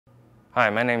Hi,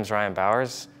 my name is Ryan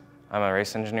Bowers. I'm a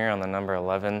race engineer on the number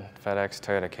 11 FedEx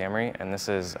Toyota Camry, and this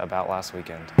is about last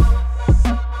weekend.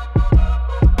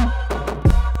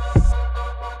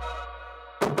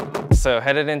 So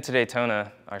headed into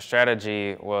Daytona, our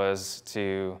strategy was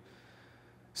to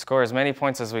score as many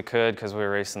points as we could because we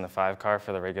were racing the 5 car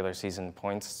for the regular season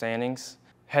points standings.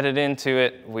 Headed into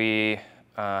it, we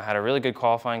had a really good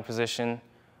qualifying position,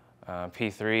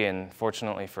 P3, and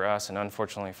fortunately for us and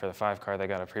unfortunately for the 5 car, they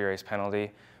got a pre-race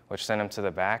penalty, which sent them to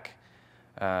the back.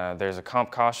 There's a comp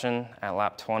caution at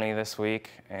lap 20 this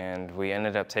week, and we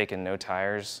ended up taking no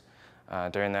tires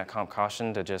during that comp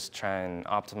caution to just try and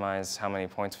optimize how many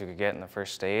points we could get in the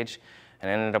first stage, and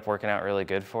it ended up working out really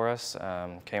good for us.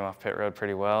 Came off pit road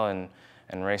pretty well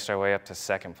and raced our way up to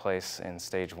second place in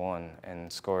stage 1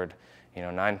 and scored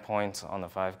 9 points on the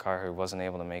 5 car, who wasn't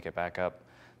able to make it back up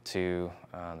to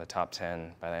the top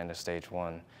 10 by the end of stage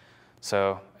 1.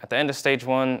 So at the end of stage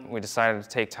 1, we decided to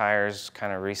take tires,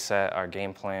 kind of reset our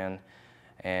game plan,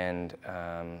 and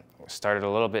started a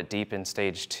little bit deep in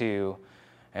stage 2,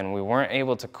 and we weren't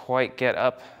able to quite get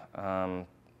up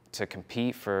to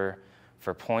compete for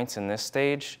points in this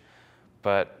stage.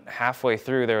 But halfway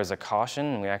through, there was a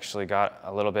caution, and we actually got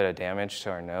a little bit of damage to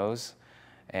our nose.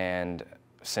 And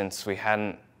since we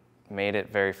hadn't made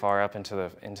it very far up into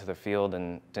the field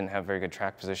and didn't have very good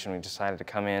track position, we decided to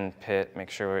come in, pit, make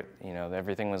sure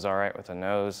everything was all right with the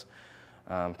nose,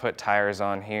 put tires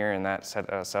on here, and that set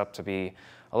us up to be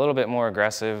a little bit more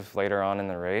aggressive later on in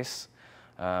the race.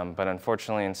 But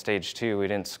unfortunately in stage 2, we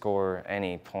didn't score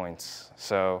any points.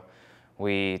 So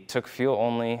we took fuel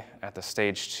only at the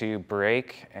stage 2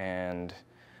 break, and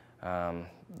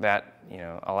that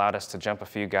allowed us to jump a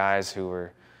few guys who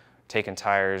were taking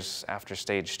tires after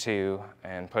stage 2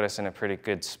 and put us in a pretty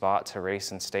good spot to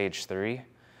race in stage 3.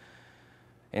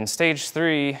 In stage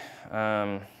 3,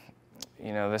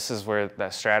 this is where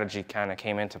that strategy kind of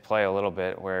came into play a little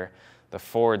bit, where the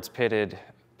Fords pitted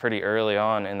pretty early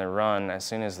on in the run as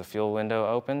soon as the fuel window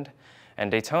opened.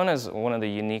 And Daytona is one of the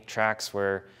unique tracks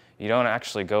where you don't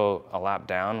actually go a lap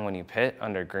down when you pit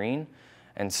under green.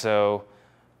 And so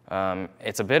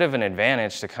it's a bit of an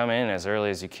advantage to come in as early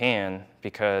as you can,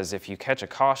 because if you catch a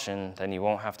caution, then you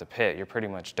won't have to pit. You're pretty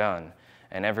much done.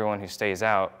 And everyone who stays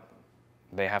out,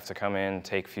 they have to come in,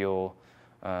 take fuel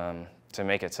to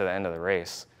make it to the end of the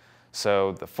race.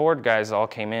 So the Ford guys all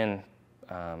came in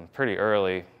pretty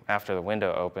early after the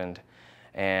window opened,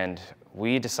 and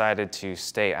we decided to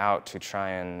stay out to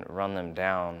try and run them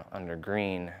down under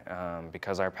green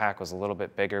because our pack was a little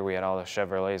bit bigger. We had all the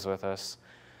Chevrolets with us,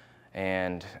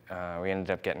 and we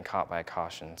ended up getting caught by a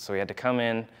caution. So we had to come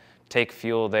in, take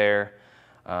fuel there.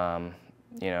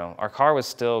 Our car was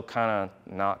still kind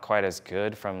of not quite as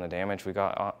good from the damage we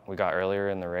got earlier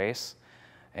in the race,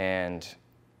 and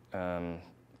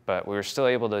but we were still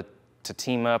able to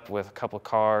team up with a couple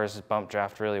cars, bump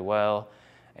draft really well,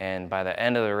 and by the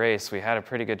end of the race, we had a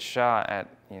pretty good shot at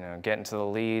getting to the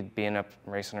lead, being up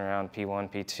racing around P1,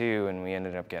 P2, and we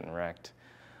ended up getting wrecked.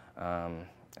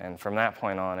 And from that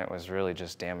point on, it was really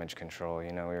just damage control.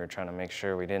 We were trying to make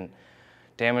sure we didn't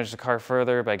damage the car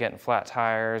further by getting flat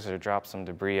tires or drop some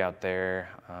debris out there.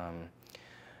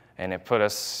 And it put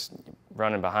us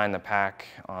running behind the pack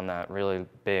on that really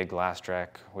big last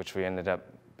wreck, which we ended up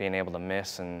being able to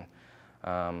miss. And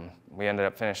we ended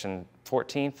up finishing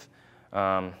 14th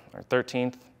or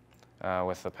 13th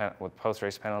with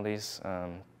post-race penalties.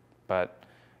 But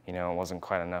it wasn't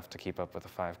quite enough to keep up with the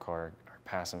 5 car.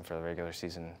 Pass them for the regular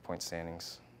season point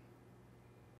standings.